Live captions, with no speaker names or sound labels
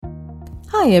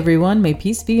Hi everyone, may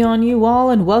peace be on you all,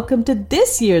 and welcome to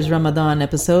this year's Ramadan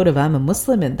episode of I'm a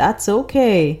Muslim and That's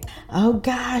Okay. Oh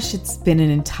gosh, it's been an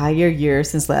entire year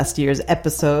since last year's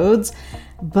episodes,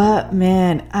 but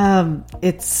man,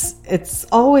 it's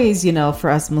always, for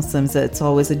us Muslims, it's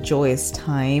always a joyous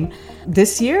time.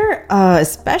 This year,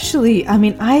 especially,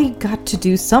 I got to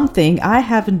do something I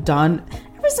haven't done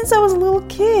ever since I was a little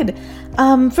kid.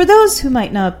 For those who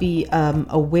might not be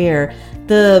aware,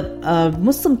 the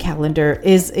Muslim calendar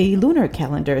is a lunar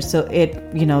calendar, so it,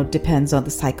 depends on the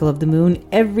cycle of the moon.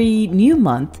 Every new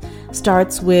month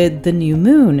starts with the new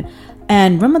moon,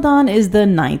 and Ramadan is the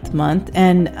 9th month,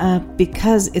 and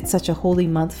because it's such a holy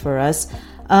month for us,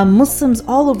 Muslims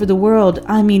all over the world,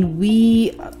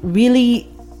 we really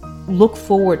look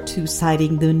forward to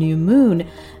sighting the new moon.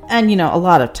 And, a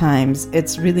lot of times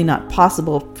it's really not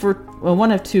possible for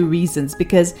one of two reasons.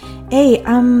 Because,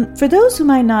 for those who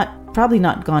probably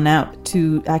not gone out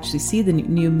to actually see the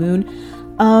new moon,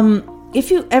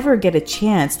 if you ever get a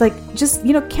chance, just,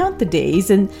 count the days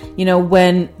and,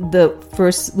 when the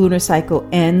first lunar cycle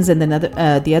ends and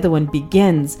the other one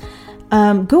begins,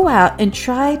 go out and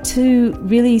try to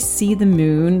really see the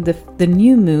moon, the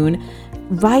new moon,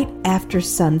 right after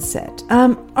sunset,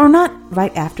 or not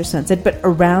right after sunset, but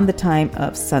around the time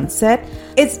of sunset.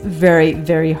 It's very,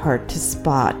 very hard to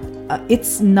spot.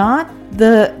 It's not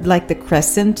the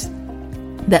crescent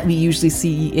that we usually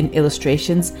see in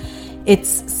illustrations.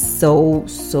 It's so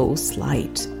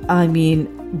slight.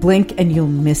 Blink and you'll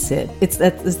miss it. It's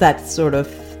that sort of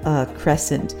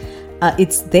crescent.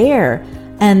 It's there.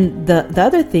 And the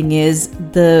other thing is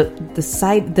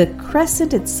the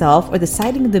crescent itself, or the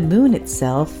sighting of the moon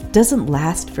itself, doesn't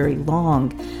last very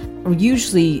long.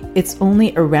 Usually it's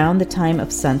only around the time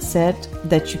of sunset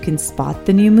that you can spot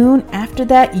the new moon. After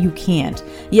that, you can't.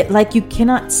 Yet, you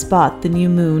cannot spot the new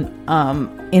moon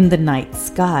in the night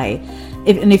sky.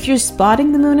 If you're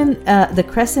spotting the moon in the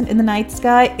crescent in the night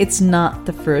sky, it's not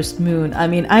the first moon.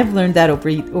 I've learned that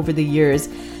over the years.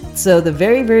 So the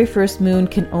very, very first moon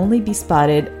can only be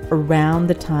spotted around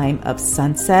the time of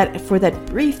sunset for that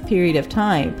brief period of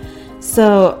time.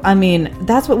 So,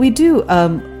 that's what we do.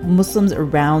 Muslims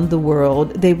around the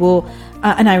world, they will,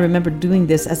 and I remember doing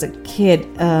this as a kid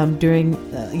during,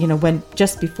 when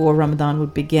just before Ramadan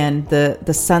would begin,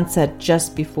 the sunset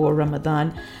just before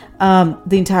Ramadan.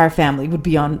 The entire family would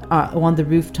be on the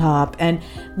rooftop, and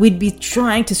we'd be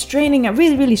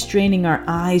really straining our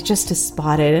eyes just to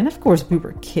spot it. And of course, we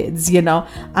were kids,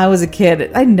 I was a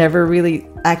kid. I never really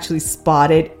actually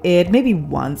spotted it. Maybe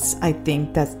once, I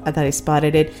think that I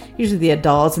spotted it. Usually the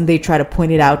adults, and they try to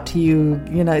point it out to you.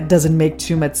 It doesn't make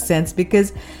too much sense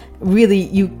because really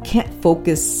you can't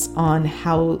focus on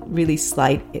how really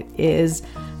slight it is.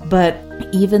 But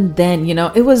even then,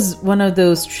 it was one of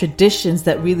those traditions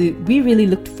that we really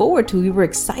looked forward to. We were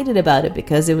excited about it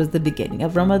because it was the beginning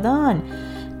of Ramadan.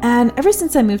 And ever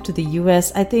since I moved to the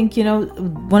US, I think,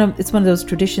 it's one of those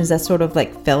traditions that sort of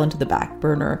fell into the back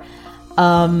burner.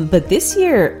 But this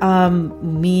year,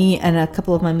 me and a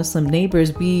couple of my Muslim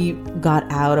neighbors, we got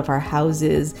out of our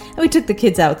houses and we took the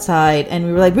kids outside, and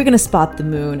we were like, we're going to spot the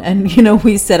moon. And,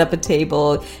 we set up a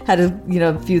table, had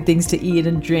a few things to eat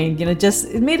and drink,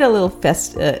 it made a little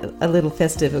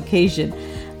festive occasion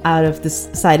out of the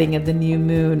sighting of the new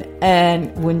moon.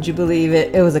 And wouldn't you believe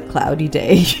it? It was a cloudy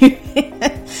day.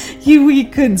 We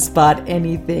couldn't spot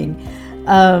anything.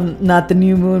 Not the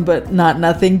new moon, but not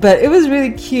nothing. But it was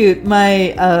really cute.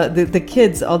 My the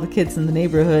kids, all the kids in the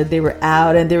neighborhood, they were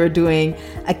out and they were doing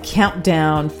a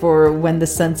countdown for when the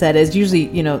sunset is. Usually,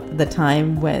 the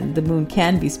time when the moon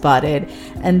can be spotted.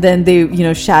 And then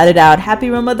they, shouted out, "Happy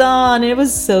Ramadan!" And it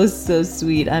was so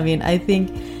sweet. I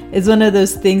think it's one of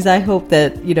those things. I hope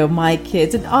that my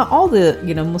kids and all the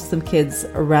Muslim kids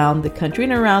around the country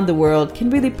and around the world can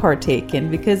really partake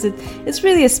in, because it's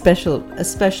really a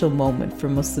special moment for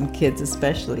Muslim kids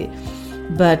especially.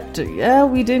 But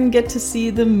we didn't get to see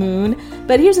the moon.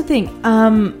 But here's the thing.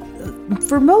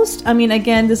 For most,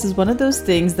 again, this is one of those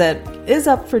things that is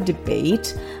up for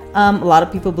debate. A lot of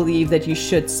people believe that you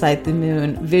should sight the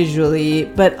moon visually,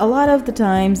 but a lot of the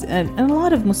times, and in a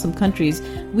lot of Muslim countries,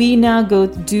 we now go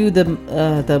do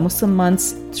the Muslim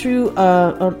months through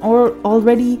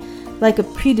already a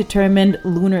predetermined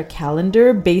lunar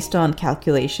calendar based on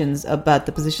calculations about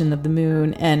the position of the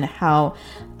moon and how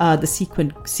the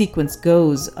sequence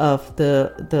goes of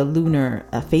the lunar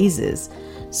phases.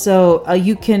 So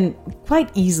you can quite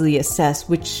easily assess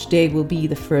which day will be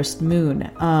the first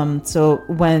moon. So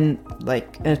when,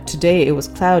 today it was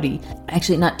cloudy.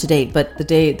 Actually, not today, but the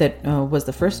day that was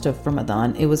the first of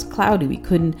Ramadan, it was cloudy. We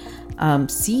couldn't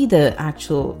see the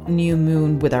actual new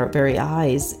moon with our very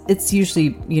eyes. It's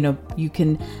usually, you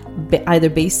can either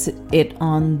base it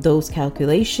on those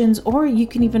calculations, or you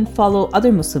can even follow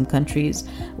other Muslim countries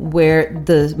where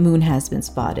the moon has been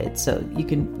spotted. So you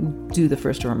can do the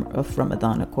first of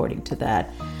Ramadan according to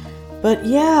that. But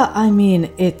yeah, I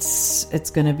mean,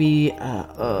 it's gonna be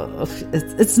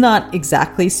it's not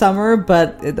exactly summer,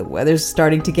 but the weather's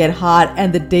starting to get hot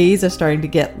and the days are starting to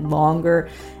get longer.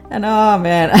 And oh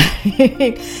man,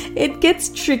 it gets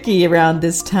tricky around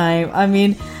this time. I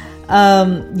mean,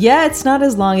 it's not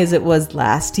as long as it was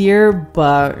last year,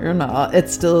 but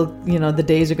it's still, the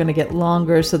days are going to get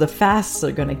longer, so the fasts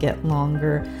are going to get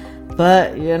longer.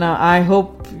 But, I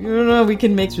hope, we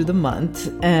can make through the month.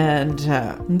 And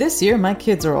this year, my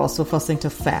kids are also fussing to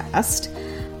fast.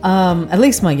 At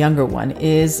least my younger one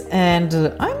is, and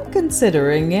I'm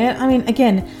considering it. I mean,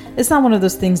 again, it's not one of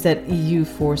those things that you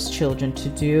force children to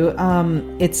do.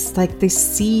 It's like they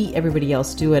see everybody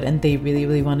else do it and they really,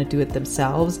 really want to do it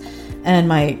themselves. And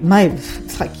my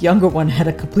younger one had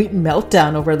a complete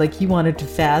meltdown over he wanted to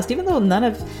fast, even though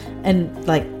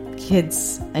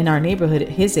kids in our neighborhood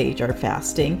his age are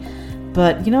fasting.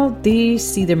 But, they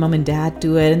see their mom and dad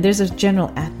do it, and there's a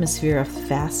general atmosphere of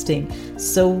fasting.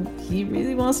 So he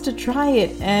really wants to try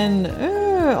it, and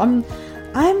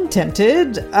I'm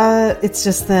tempted. It's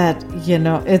just that,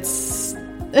 it's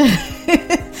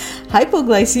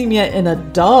hypoglycemia in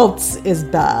adults is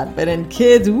bad, but in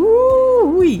kids,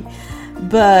 woo-wee.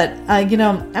 But, I'm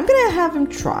going to have him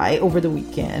try over the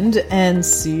weekend and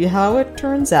see how it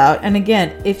turns out. And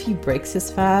again, if he breaks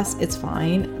his fast, it's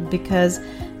fine, because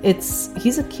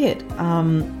he's a kid.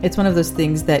 It's one of those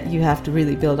things that you have to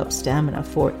really build up stamina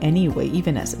for anyway,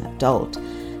 even as an adult.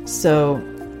 So,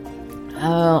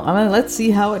 let's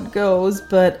see how it goes.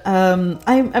 But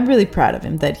I'm really proud of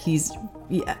him that he's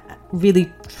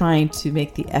really trying to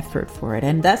make the effort for it,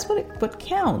 and that's what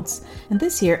counts. And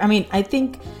this year, I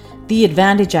think the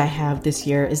advantage I have this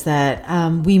year is that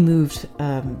we moved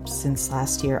since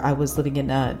last year. I was living in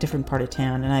a different part of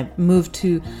town, and I moved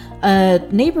to a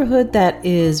neighborhood that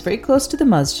is very close to the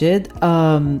masjid.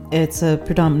 It's a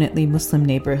predominantly Muslim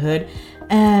neighborhood,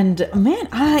 and man,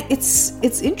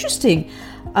 it's interesting.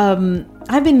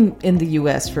 I've been in the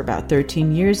U.S. for about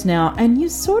 13 years now, and you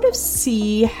sort of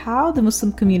see how the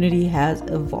Muslim community has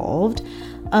evolved.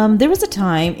 There was a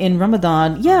time in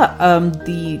Ramadan,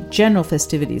 the general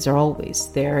festivities are always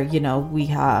there. We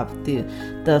have the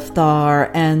iftar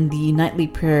and the nightly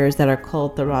prayers that are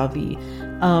called Tarawih,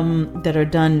 that are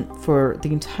done for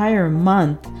the entire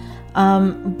month.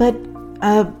 But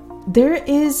there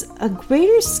is a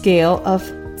greater scale of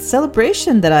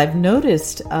celebration that I've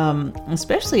noticed,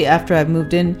 especially after I've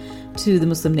moved in to the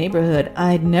Muslim neighborhood.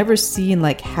 I'd never seen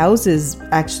houses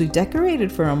actually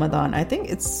decorated for Ramadan. I think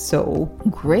it's so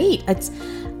great. It's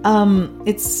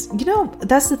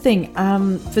that's the thing.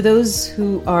 For those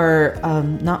who are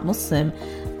not Muslim,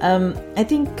 I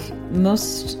think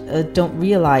most don't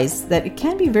realize that it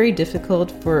can be very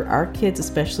difficult for our kids,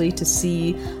 especially, to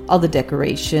see all the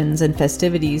decorations and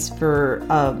festivities for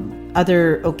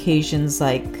other occasions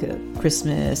like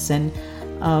Christmas and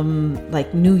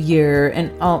New Year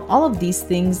and all of these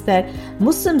things that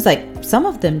Muslims, some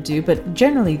of them do, but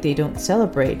generally they don't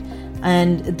celebrate.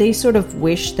 And they sort of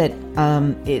wish that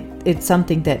it's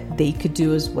something that they could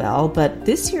do as well. But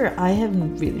this year I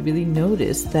haven't really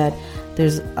noticed that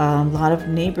there's a lot of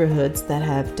neighborhoods that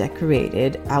have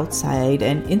decorated outside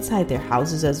and inside their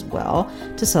houses as well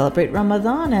to celebrate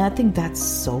Ramadan. And I think that's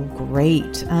so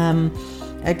great.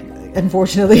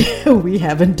 Unfortunately, we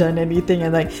haven't done anything,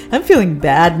 and I'm feeling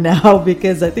bad now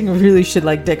because I think we really should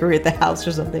decorate the house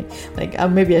or something.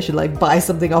 Maybe I should buy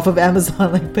something off of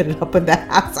Amazon, put it up in the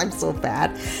house. I'm so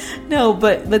bad. No,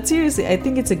 but seriously, I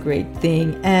think it's a great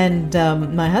thing. And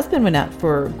my husband went out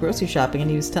for grocery shopping, and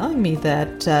he was telling me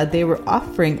that they were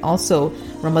offering also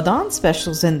Ramadan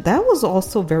specials, and that was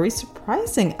also very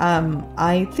surprising.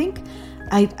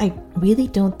 I really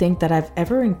don't think that I've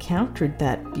ever encountered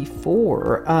that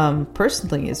before,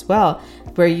 personally as well,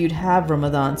 where you'd have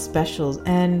Ramadan specials.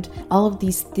 And all of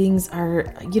these things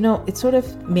are, it sort of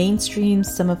mainstreams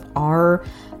some of our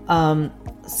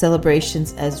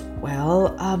celebrations as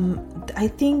well. I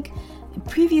think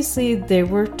previously there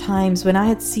were times when I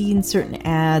had seen certain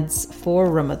ads for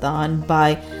Ramadan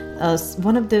by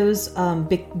one of those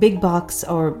big box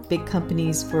or big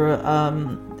companies for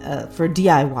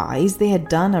DIYs. They had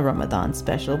done a Ramadan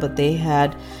special, but they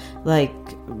had like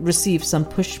receive some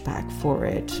pushback for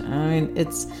it. I mean,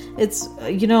 it's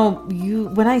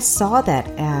when I saw that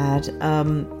ad,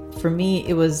 for me,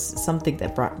 it was something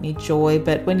that brought me joy.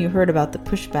 But when you heard about the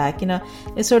pushback,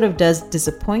 it sort of does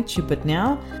disappoint you. But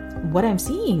now what I'm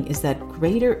seeing is that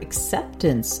greater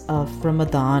acceptance of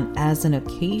Ramadan as an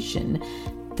occasion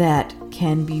that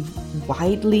can be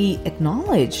widely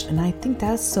acknowledged. And I think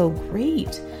that's so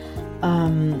great.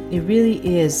 It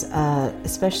really is,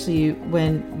 especially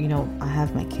when, I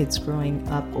have my kids growing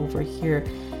up over here.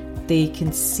 They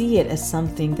can see it as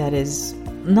something that is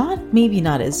maybe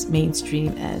not as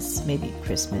mainstream as maybe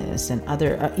Christmas and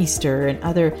other Easter and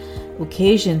other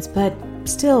occasions, but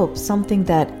still something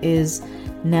that is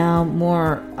now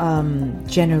more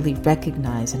generally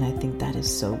recognized, and I think that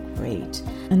is so great.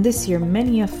 And this year,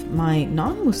 many of my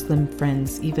non-Muslim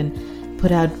friends even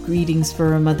put out greetings for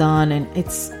Ramadan, and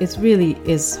it's really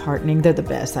is heartening. They're the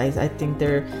best. I think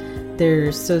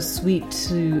they're so sweet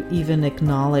to even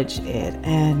acknowledge it,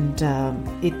 and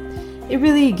it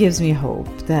really gives me hope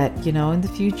that, in the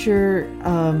future,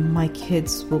 my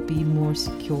kids will be more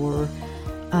secure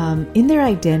in their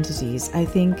identities. I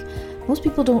think most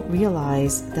people don't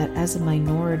realize that as a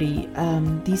minority,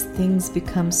 these things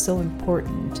become so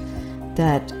important,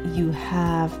 that you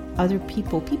have other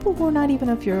people who are not even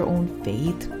of your own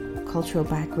faith, cultural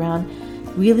background,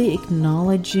 really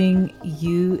acknowledging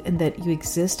you and that you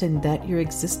exist and that your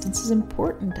existence is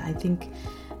important. I think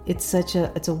it's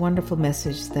a wonderful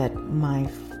message that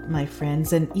my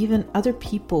friends and even other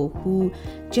people who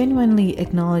genuinely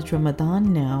acknowledge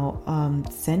Ramadan now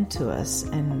send to us,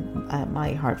 and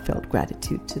my heartfelt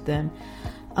gratitude to them.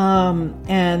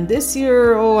 And this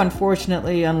year,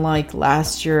 unfortunately, unlike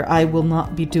last year, I will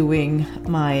not be doing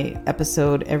my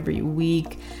episode every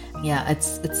week. Yeah,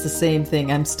 it's the same thing.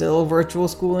 I'm still virtual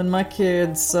schooling my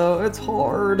kids, so it's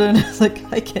hard, and it's like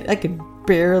I can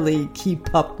barely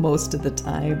keep up most of the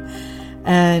time.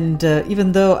 And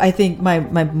even though I think my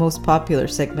most popular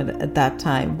segment at that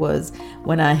time was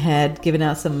when I had given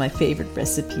out some of my favorite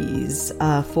recipes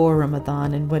for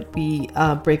Ramadan and what we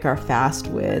break our fast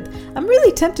with. I'm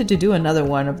really tempted to do another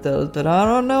one of those, but I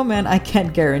don't know, man. I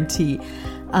can't guarantee.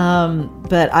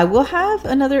 But I will have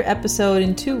another episode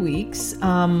in 2 weeks.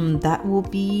 That will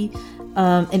be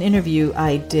an interview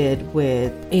I did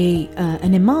with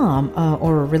an imam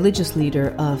or a religious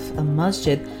leader of a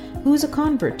masjid who's a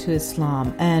convert to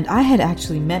Islam. And I had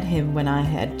actually met him when I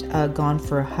had gone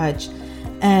for Hajj.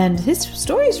 And his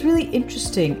story is really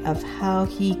interesting of how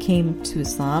he came to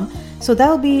Islam. So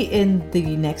that'll be in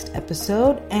the next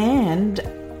episode. And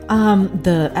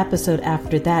the episode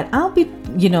after that, I'll be,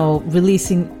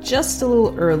 releasing just a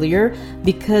little earlier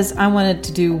because I wanted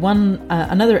to do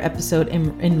another episode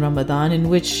in Ramadan in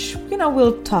which,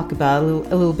 we'll talk about a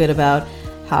little bit about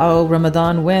how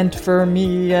Ramadan went for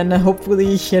me, and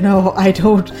hopefully, I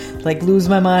don't lose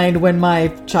my mind when my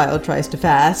child tries to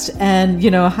fast, and,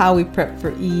 how we prep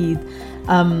for Eid.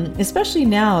 Especially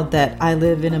now that I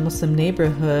live in a Muslim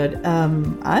neighborhood,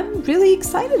 I'm really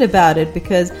excited about it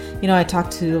because, I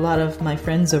talk to a lot of my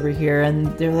friends over here and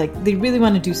they really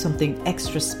want to do something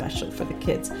extra special for the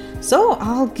kids. So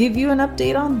I'll give you an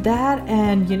update on that,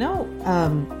 and,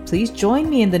 please join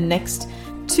me in the next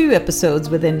 2 episodes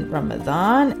within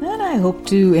Ramadan, and I hope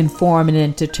to inform and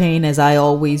entertain as I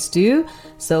always do.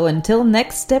 So until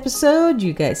next episode,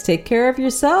 you guys take care of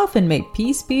yourself and may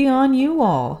peace be on you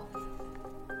all.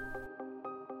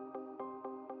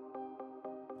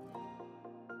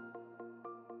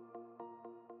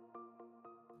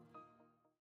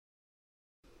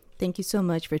 Thank you so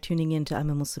much for tuning in to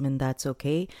I'm a Muslim and That's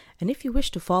Okay. And if you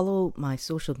wish to follow my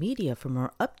social media for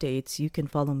more updates, you can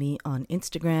follow me on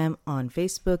Instagram, on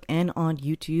Facebook, and on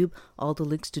YouTube. All the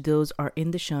links to those are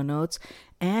in the show notes.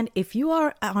 And if you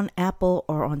are on Apple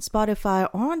or on Spotify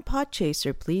or on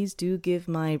Podchaser, please do give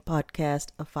my podcast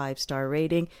a 5-star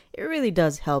rating. It really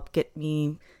does help get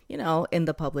me, in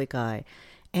the public eye.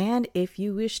 And if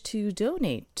you wish to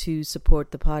donate to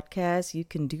support the podcast, you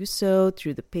can do so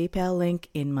through the PayPal link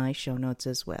in my show notes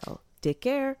as well. Take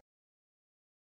care.